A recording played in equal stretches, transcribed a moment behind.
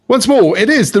Once more, it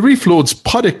is the Reef Lords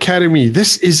Pod Academy.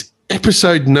 This is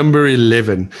episode number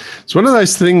 11. It's one of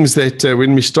those things that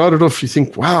when we started off, you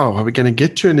think, wow, are we going to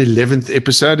get to an 11th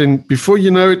episode? And before you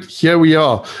know it, here we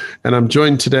are. And I'm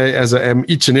joined today, as I am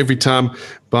each and every time,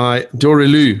 by Dora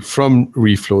Lou from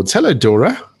Reef Lords. Hello,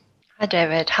 Dora. Hi,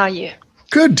 David. How are you?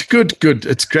 Good.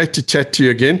 It's great to chat to you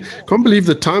again. Can't believe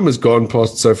the time has gone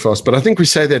past so fast, but I think we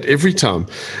say that every time.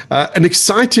 An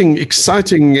exciting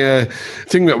thing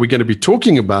that we're going to be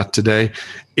talking about today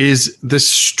is this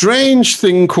strange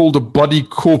thing called a body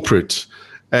corporate.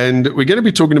 And we're going to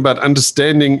be talking about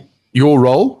understanding your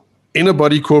role in a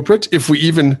body corporate, if we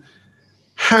even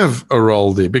have a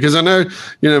role there. Because I know,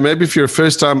 maybe if you're a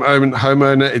first-time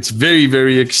homeowner, it's very,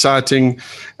 very exciting.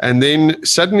 And then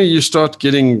suddenly you start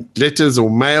getting letters or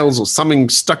mails or something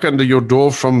stuck under your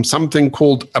door from something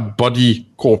called a body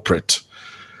corporate.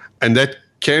 And that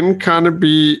can kind of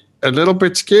be a little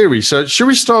bit scary. So should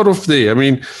we start off there? I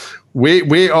mean,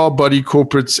 where are body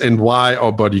corporates and why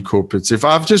are body corporates? If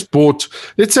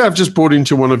let's say I've just bought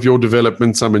into one of your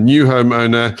developments, I'm a new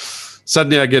homeowner,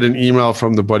 suddenly I get an email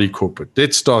from the body corporate.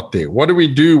 Let's start there. What do we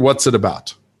do? What's it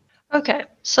about? Okay,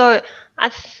 so I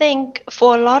think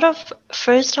for a lot of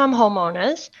first-time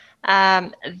homeowners,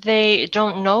 they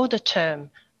don't know the term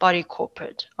body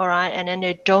corporate, all right? And then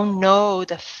they don't know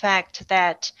the fact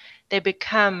that they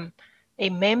become a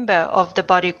member of the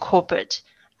body corporate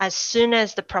as soon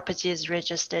as the property is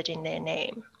registered in their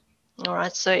name. All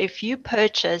right, so if you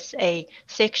purchase a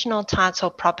sectional title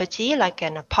property like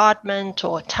an apartment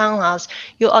or a townhouse,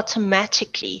 you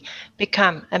automatically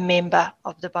become a member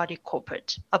of the body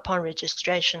corporate upon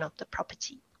registration of the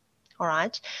property. All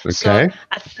right. Okay. So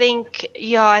I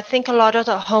think a lot of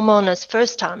the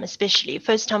homeowners, especially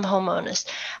first-time homeowners,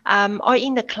 are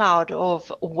in the cloud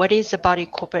of what is a body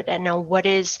corporate and what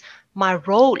is my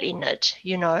role in it,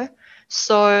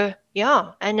 So,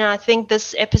 and I think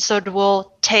this episode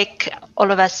will take all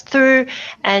of us through,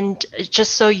 and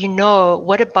just so you know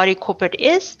what a body corporate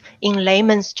is in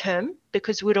layman's term,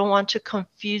 because we don't want to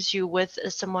confuse you with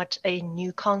somewhat a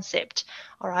new concept,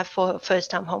 all right, for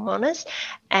first-time homeowners.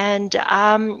 And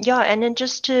and then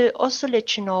just to also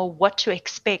let you know what to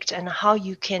expect and how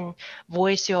you can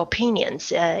voice your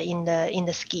opinions in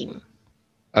the scheme.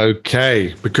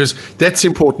 Okay, because that's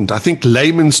important. I think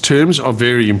layman's terms are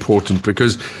very important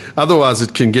because otherwise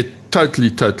it can get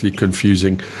totally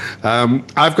confusing.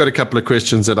 I've got a couple of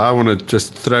questions that I want to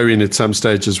just throw in at some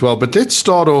stage as well. But let's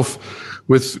start off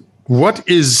with, what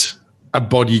is a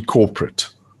body corporate?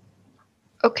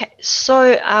 Okay, so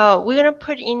we're going to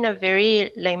put in a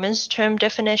very layman's term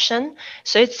definition.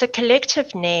 So it's a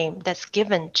collective name that's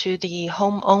given to the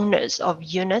homeowners of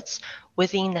units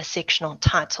within a sectional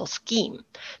title scheme.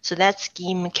 So that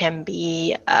scheme can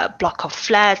be a block of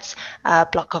flats, a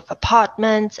block of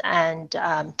apartments, and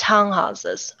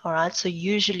townhouses. All right. So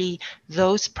usually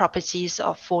those properties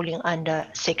are falling under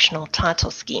sectional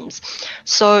title schemes.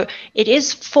 So it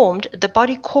is formed, the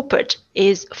body corporate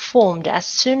is formed as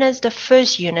soon as the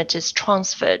first unit is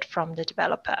transferred from the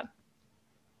developer.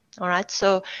 All right.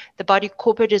 So the body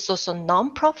corporate is also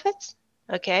non-profit.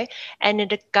 Okay, and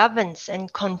it governs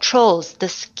and controls the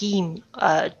scheme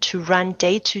to run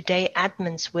day-to-day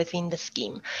admins within the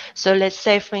scheme. So let's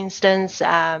say, for instance,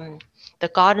 the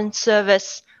garden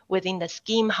service within the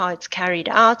scheme, how it's carried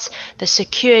out, the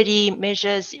security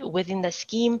measures within the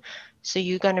scheme. So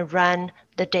you're going to run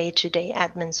the day-to-day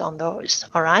admins on those,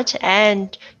 all right?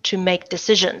 And to make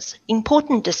decisions,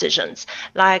 important decisions,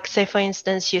 like say, for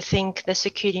instance, you think the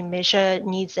security measure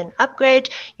needs an upgrade,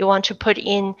 you want to put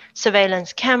in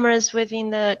surveillance cameras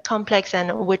within the complex,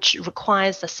 and which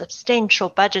requires a substantial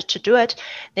budget to do it,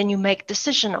 then you make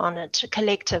decision on it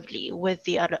collectively with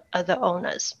the other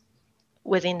owners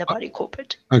within the body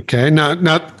corporate. Okay, now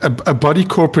a body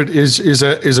corporate is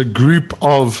a group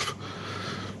of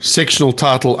sectional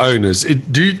title owners.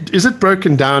 Is it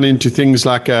broken down into things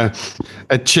like a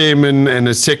chairman and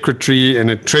a secretary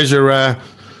and a treasurer?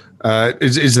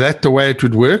 Is that the way it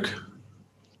would work?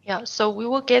 Yeah, so we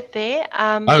will get there.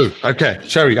 Okay.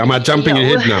 Sorry, am I jumping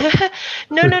ahead now?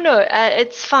 No.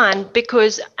 It's fine,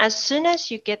 because as soon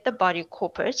as you get the body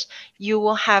corporate, you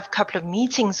will have a couple of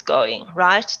meetings going,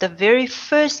 right? The very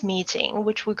first meeting,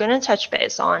 which we're going to touch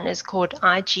base on, is called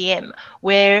IGM,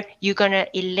 where you're going to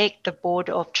elect the board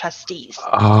of trustees.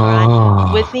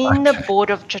 Right? Within the board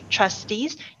of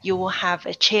trustees, you will have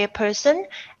a chairperson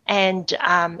and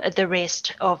the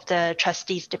rest of the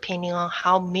trustees, depending on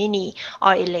how many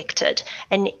are elected.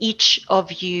 And each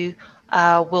of you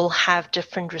will have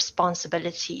different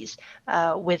responsibilities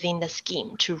within the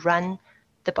scheme to run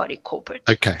the body corporate.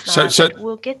 Okay, so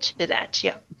we'll get to that.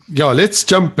 Yeah, let's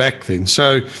jump back then.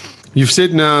 So you've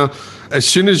said now, as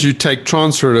soon as you take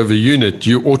transfer of a unit,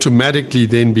 you automatically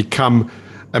then become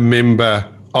a member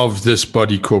of this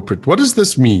body corporate. What does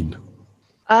this mean?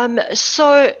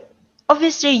 So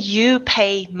obviously you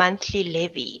pay monthly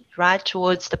levy, right,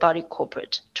 towards the body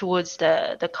corporate, towards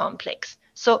the complex.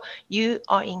 So you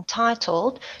are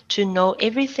entitled to know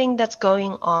everything that's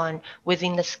going on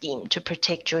within the scheme to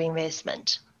protect your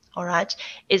investment. All right.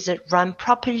 Is it run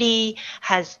properly?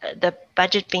 Has the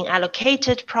budget been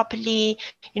allocated properly?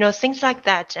 Things like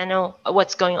that. I know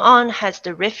what's going on. Has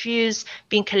the refuse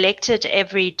been collected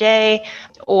every day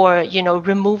or,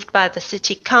 removed by the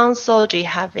city council? Do you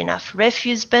have enough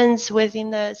refuse bins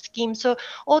within the scheme? So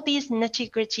all these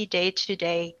nitty-gritty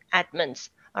day-to-day admins,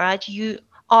 all right, you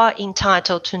are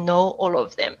entitled to know all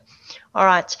of them. All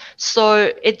right.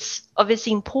 So it's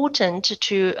obviously important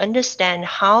to understand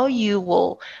how you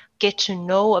will get to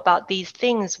know about these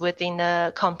things within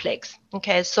the complex.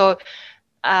 Okay. So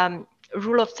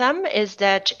rule of thumb is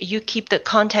that you keep the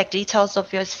contact details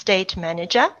of your estate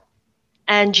manager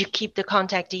and you keep the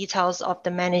contact details of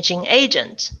the managing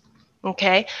agent.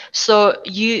 Okay, so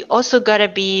you also got to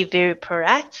be very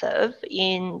proactive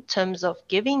in terms of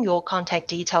giving your contact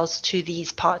details to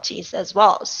these parties as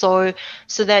well. So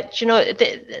that,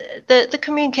 the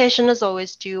communication is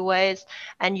always two ways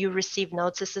and you receive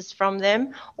notices from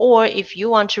them. Or if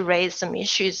you want to raise some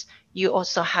issues, you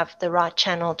also have the right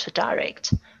channel to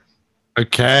direct.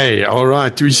 Okay, all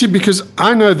right. You see, because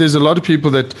I know there's a lot of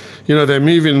people that, they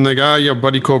move in and they go, your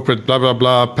body corporate, blah, blah,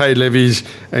 blah, pay levies.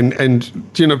 And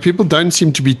people don't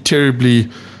seem to be terribly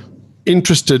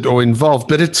interested or involved.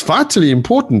 But it's vitally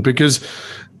important because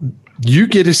you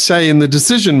get a say in the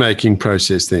decision-making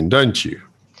process then, don't you?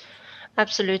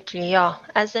 Absolutely, yeah.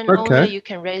 As an owner, you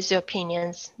can raise your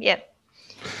opinions. Yeah.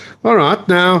 All right.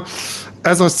 Now,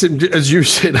 as you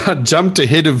said, I jumped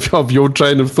ahead of your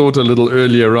train of thought a little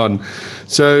earlier on.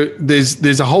 So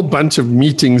there's a whole bunch of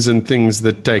meetings and things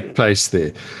that take place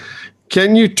there.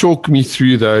 Can you talk me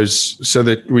through those so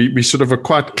that we sort of are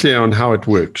quite clear on how it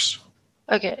works?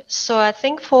 Okay, so I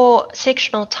think for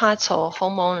sectional title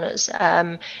homeowners,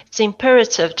 it's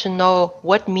imperative to know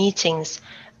what meetings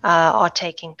are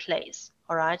taking place,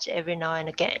 all right, every now and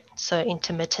again, so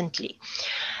intermittently.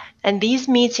 And these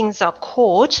meetings are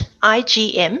called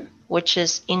IGM, which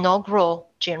is Inaugural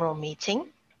General Meeting,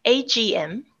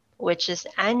 AGM, which is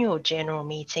Annual General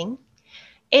Meeting,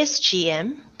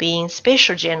 SGM being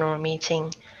Special General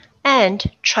Meeting, and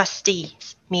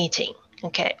Trustees Meeting.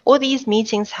 Okay, all these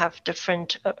meetings have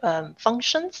different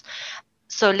functions.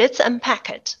 So let's unpack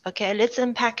it. Okay, let's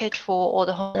unpack it for all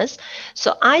the homeowners.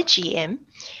 So IGM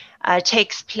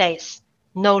takes place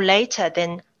no later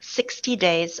than 60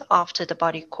 days after the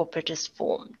body corporate is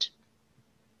formed.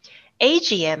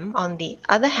 AGM, on the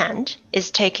other hand,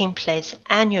 is taking place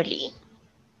annually.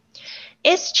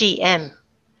 SGM,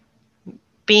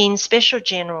 being Special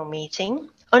General Meeting,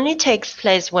 only takes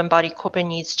place when body corporate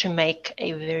needs to make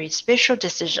a very special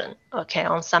decision, okay,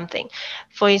 on something.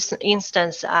 For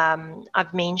instance,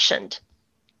 I've mentioned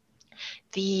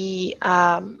the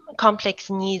complex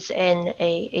needs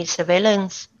a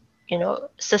surveillance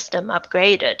system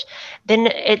upgraded, then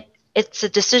it's a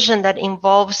decision that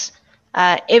involves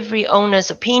every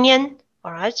owner's opinion,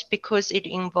 all right, because it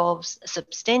involves a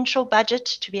substantial budget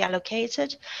to be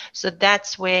allocated. So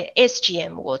that's where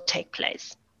SGM will take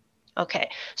place. Okay,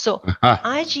 so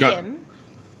IGM,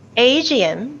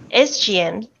 AGM,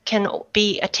 SGM can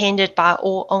be attended by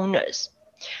all owners.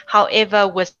 However,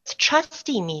 with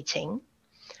trustee meeting,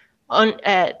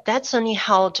 that's only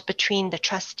held between the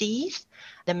trustees,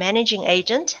 the managing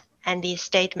agent, and the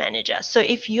estate manager. So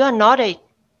if you are not a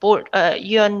board,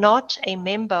 you are not a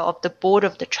member of the board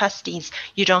of the trustees,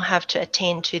 you don't have to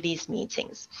attend to these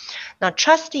meetings. Now,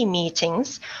 trustee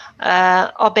meetings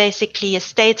are basically a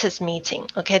status meeting.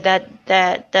 Okay,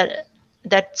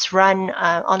 that's run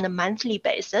on a monthly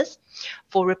basis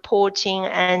for reporting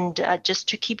and just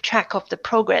to keep track of the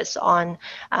progress on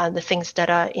the things that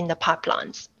are in the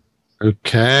pipelines.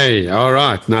 Okay, all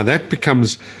right. Now that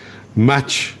becomes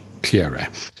much clearer.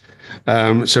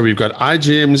 So we've got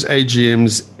IGMs,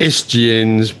 AGMs,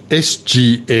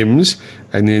 SGMs,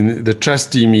 and then the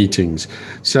trustee meetings.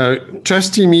 So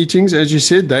trustee meetings, as you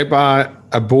said, they're by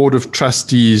a board of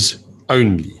trustees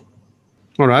only.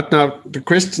 All right. Now, the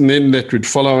question then that would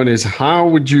follow on is, how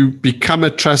would you become a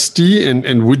trustee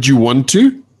and would you want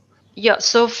to? Yeah,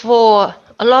 so for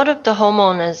a lot of the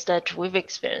homeowners that we've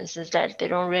experienced is that they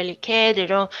don't really care. They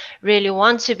don't really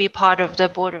want to be part of the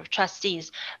board of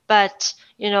trustees. But,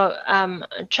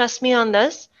 trust me on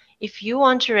this. if you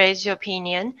want to raise your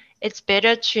opinion, it's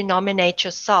better to nominate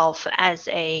yourself as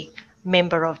a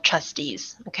member of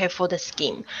trustees, okay, for the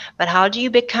scheme. But how do you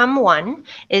become one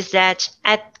is that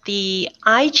at the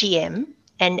IGM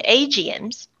and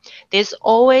AGMs, there's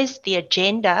always the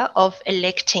agenda of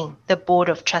electing the board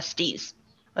of trustees.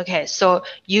 Okay, so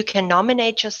you can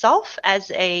nominate yourself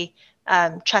as a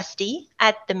trustee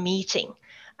at the meeting,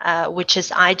 which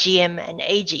is IGM and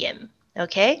AGM.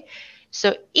 Okay,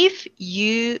 so if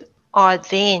you are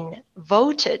then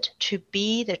voted to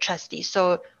be the trustee,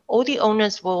 so all the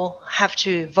owners will have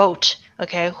to vote,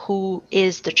 okay, who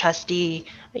is the trustee,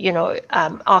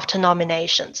 after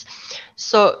nominations.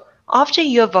 So after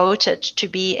you're voted to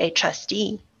be a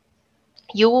trustee,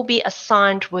 you will be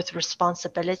assigned with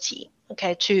responsibility,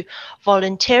 okay, to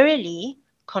voluntarily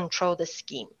control the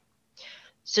scheme.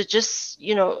 So just,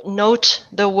 note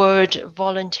the word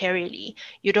voluntarily.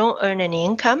 You don't earn any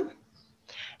income.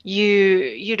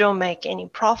 You don't make any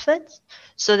profits.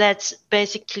 So that's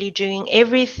basically doing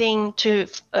everything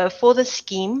for the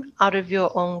scheme out of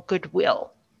your own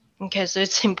goodwill. Okay, so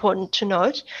it's important to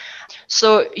note.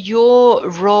 So your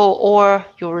role or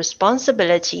your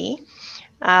responsibility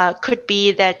could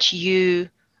be that you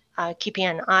keeping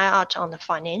an eye out on the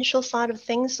financial side of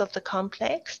things of the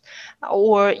complex,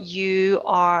 or you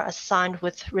are assigned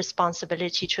with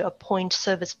responsibility to appoint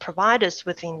service providers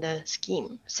within the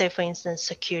scheme, say for instance,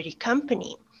 security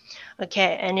company.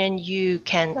 Okay, and then you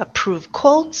can approve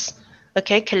quotes,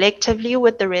 okay, collectively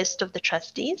with the rest of the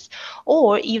trustees,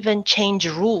 or even change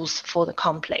rules for the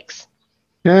complex.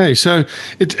 Okay, so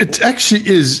it actually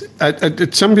is,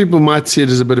 some people might see it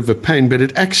as a bit of a pain, but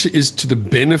it actually is to the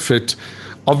benefit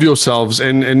of yourselves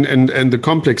and the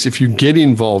complex if you get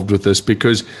involved with this,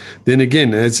 because then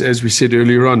again, as we said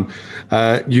earlier on,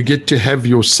 you get to have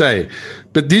your say.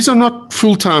 But these are not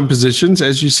full-time positions,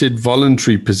 as you said,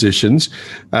 voluntary positions.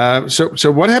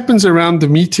 So what happens around the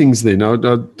meetings then?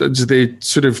 Is there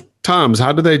sort of times?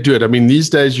 How do they do it? I mean, these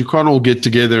days you can't all get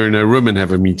together in a room and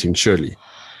have a meeting, surely.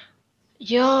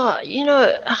 Yeah,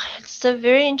 it's a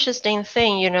very interesting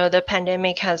thing, the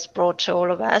pandemic has brought to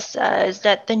all of us, is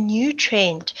that the new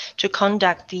trend to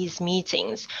conduct these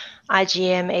meetings,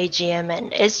 IGM, AGM,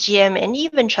 and SGM, and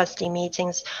even trustee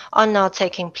meetings are now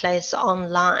taking place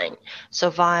online. So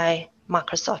via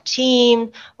Microsoft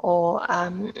Teams or,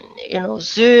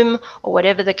 Zoom or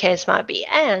whatever the case might be.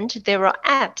 And there are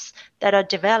apps that are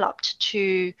developed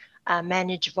to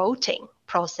manage voting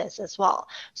process as well.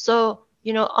 So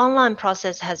online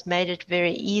process has made it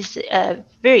very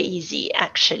easy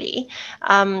actually.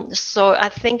 So I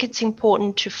think it's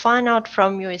important to find out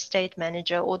from your estate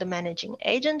manager or the managing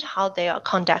agent how they are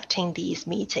conducting these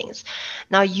meetings.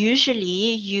 Now,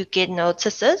 usually you get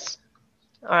notices,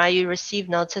 or you receive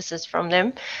notices from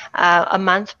them a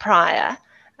month prior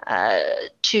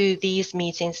to these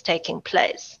meetings taking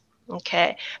place.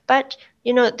 Okay, but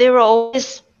there are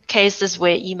always cases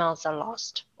where emails are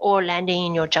lost or landing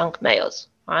in your junk mails,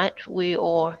 right? We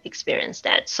all experience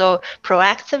that. So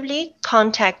proactively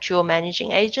contact your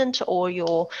managing agent or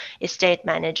your estate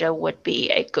manager would be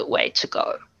a good way to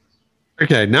go.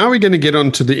 Okay, now we're going to get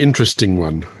on to the interesting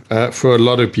one for a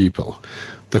lot of people,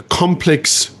 the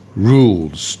complex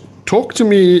rules. Talk to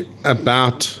me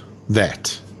about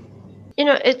that.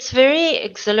 It's very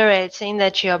exhilarating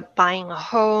that you're buying a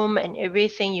home and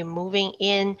everything, you're moving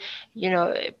in,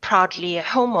 proudly a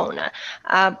homeowner.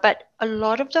 But a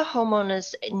lot of the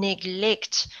homeowners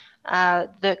neglect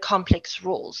the complex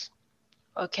rules.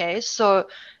 Okay, so,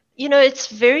 it's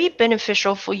very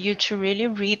beneficial for you to really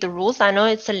read the rules. I know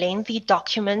it's a lengthy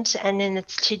document and then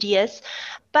it's tedious,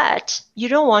 but you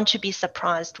don't want to be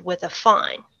surprised with a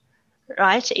fine,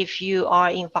 right? If you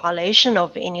are in violation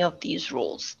of any of these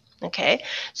rules. Okay,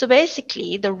 so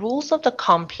basically, the rules of the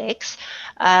complex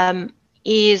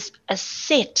is a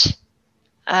set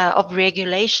of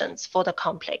regulations for the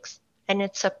complex, and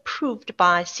it's approved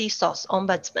by CSOS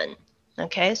Ombudsman.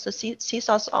 Okay, so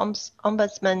CSOS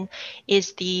Ombudsman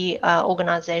is the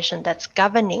organization that's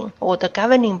governing, or the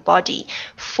governing body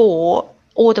for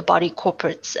all the body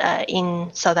corporates in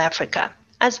South Africa,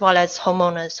 as well as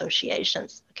homeowner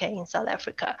associations, okay, in South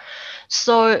Africa.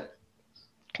 So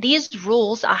these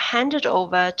rules are handed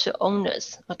over to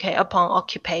owners, okay, upon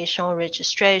occupational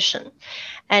registration,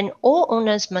 and all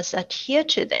owners must adhere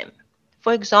to them.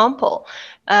 For example,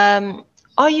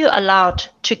 are you allowed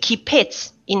to keep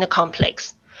pets in the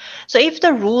complex? So if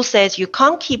the rule says you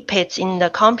can't keep pets in the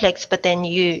complex, but then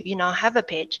you have a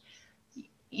pet,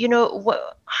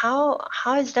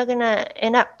 how is that gonna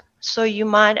end up? So you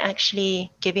might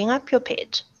actually giving up your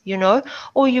pet,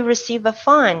 or you receive a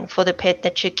fine for the pet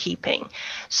that you're keeping.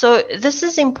 So this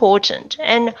is important.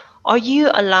 And are you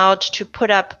allowed to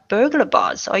put up burglar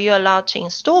bars? Are you allowed to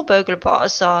install burglar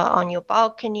bars on your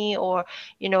balcony, or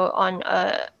on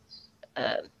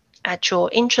at your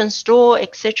entrance door,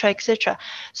 etc., etc.?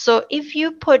 So if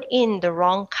you put in the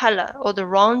wrong color or the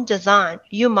wrong design,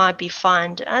 you might be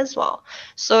fined as well.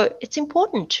 So it's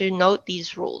important to note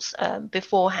these rules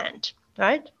beforehand,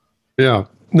 right? Yeah.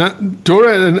 Now,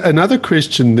 Dora, another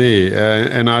question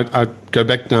there, and I go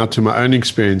back now to my own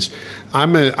experience.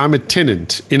 I'm a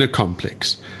tenant in a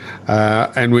complex.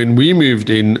 And when we moved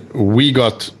in, we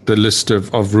got the list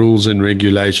of rules and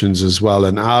regulations as well.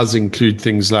 And ours include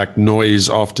things like noise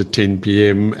after 10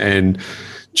 p.m. and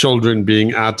children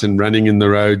being out and running in the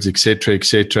roads, et cetera, et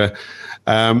cetera.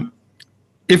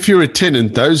 If you're a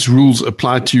tenant, those rules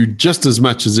apply to you just as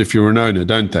much as if you're an owner,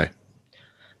 don't they?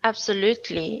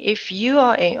 Absolutely. If you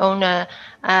are an owner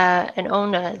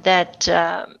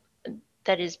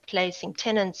that is placing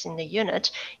tenants in the unit,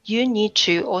 you need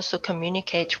to also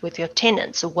communicate with your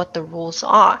tenants what the rules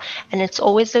are. And it's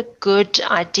always a good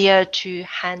idea to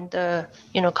hand the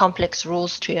complex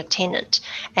rules to your tenant,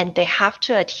 and they have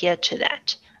to adhere to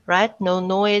that. Right? No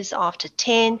noise after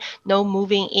 10, no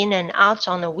moving in and out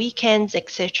on the weekends,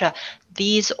 etc.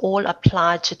 These all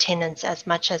apply to tenants as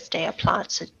much as they apply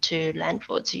to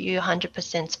landlords. You're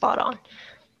 100% spot on.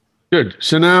 Good.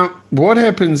 So now, what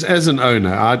happens as an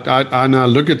owner? I now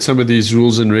look at some of these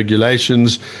rules and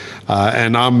regulations,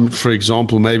 and for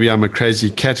example, maybe I'm a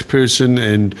crazy cat person,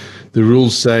 and the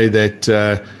rules say that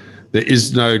there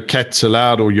is no cats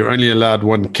allowed, or you're only allowed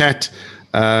one cat.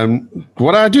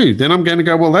 What do I do? Then I'm going to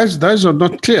go, well, those are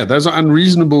not clear. Those are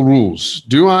unreasonable rules.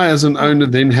 Do I, as an owner,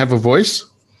 then have a voice?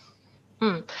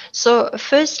 So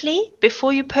firstly,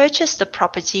 before you purchase the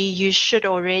property, you should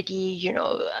already,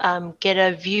 get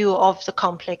a view of the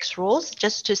complex rules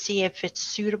just to see if it's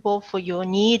suitable for your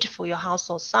need, for your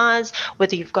household size,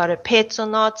 whether you've got a pet or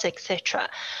not, etc.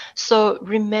 So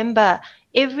remember,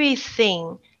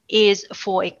 everything is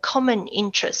for a common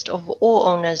interest of all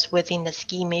owners within the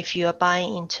scheme if you are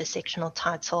buying into sectional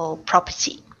title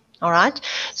property. All right.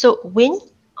 So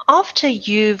after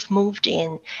you've moved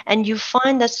in and you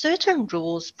find that certain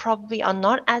rules probably are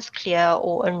not as clear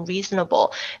or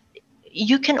unreasonable,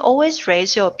 you can always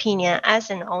raise your opinion as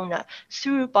an owner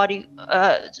through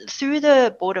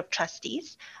the board of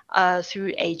trustees,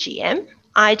 through AGM,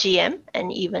 IGM,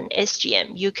 and even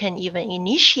SGM. You can even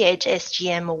initiate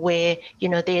SGM where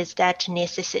there's that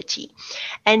necessity,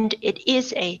 and it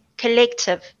is a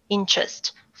collective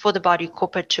interest for the body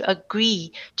corporate to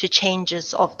agree to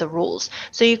changes of the rules.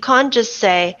 So you can't just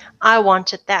say, I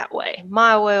want it that way,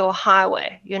 my way or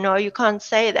highway. You can't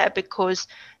say that, because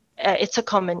it's a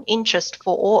common interest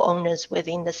for all owners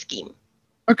within the scheme.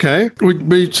 Okay,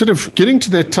 we're sort of getting to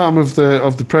that time of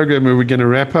the program where we're going to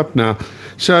wrap up now.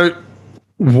 So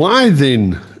why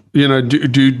then,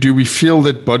 do we feel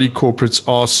that body corporates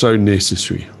are so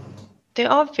necessary? They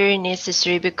are very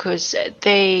necessary because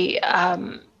they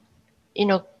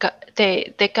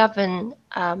govern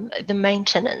the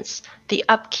maintenance, the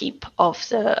upkeep of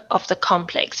the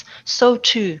complex, so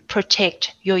to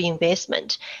protect your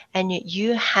investment. And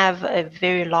you have a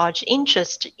very large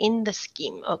interest in the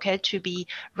scheme, okay, to be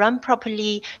run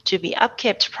properly, to be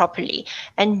upkept properly.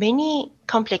 And many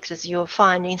complexes you'll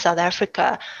find in South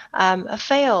Africa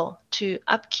fail to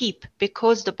upkeep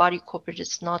because the body corporate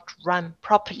is not run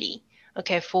properly,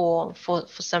 okay, for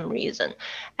some reason.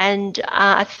 And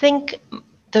I think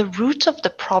the root of the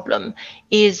problem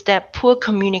is that poor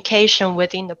communication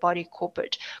within the body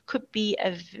corporate could be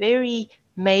a very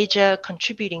major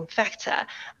contributing factor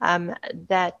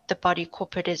that the body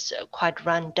corporate is quite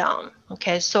run down.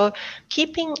 Okay, so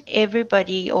keeping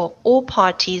everybody or all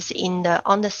parties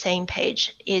on the same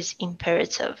page is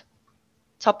imperative,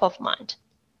 top of mind.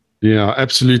 Yeah,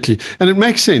 absolutely. And it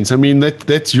makes sense. I mean,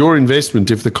 that's your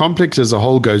investment. If the complex as a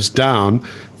whole goes down,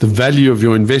 the value of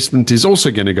your investment is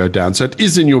also going to go down. So it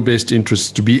is in your best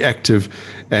interest to be active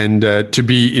and to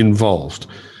be involved.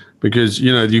 Because,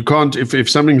 you can't, if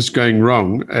something's going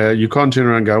wrong, you can't turn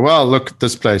around and go, well, look at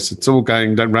this place. It's all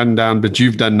going run down, but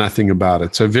you've done nothing about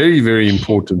it. So very, very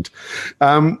important.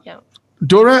 Yeah.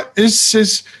 Dora, is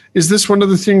this one of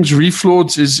the things Reef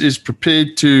Lords is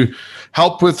prepared to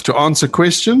help with, to answer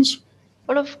questions?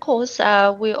 Well, of course,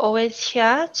 we're always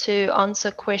here to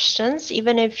answer questions.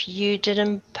 Even if you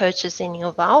didn't purchase any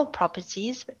of our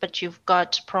properties, but you've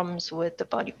got problems with the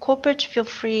body corporate, feel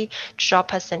free to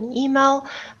drop us an email.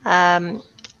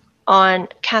 on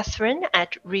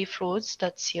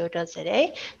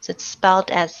Catherine@reeflords.co.za. So it's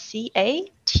spelled as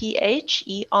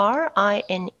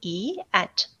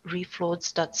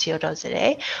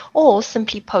CATHERNE@reeflords.co.za, or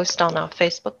simply post on our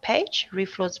Facebook page,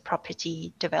 Reef Lords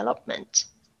Property Development.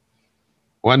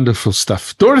 Wonderful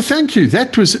stuff. Dora, thank you.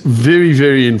 That was very,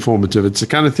 very informative. It's the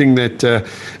kind of thing that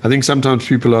I think sometimes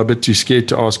people are a bit too scared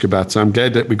to ask about. So I'm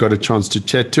glad that we got a chance to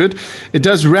chat to it. It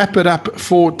does wrap it up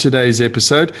for today's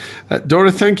episode.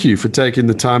 Dora, thank you for taking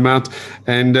the time out.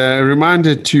 And a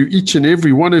reminder to each and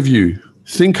every one of you,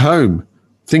 think home,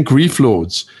 think Reef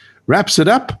Lords. Wraps it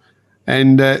up.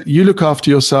 And you look after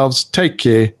yourselves. Take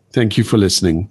care. Thank you for listening.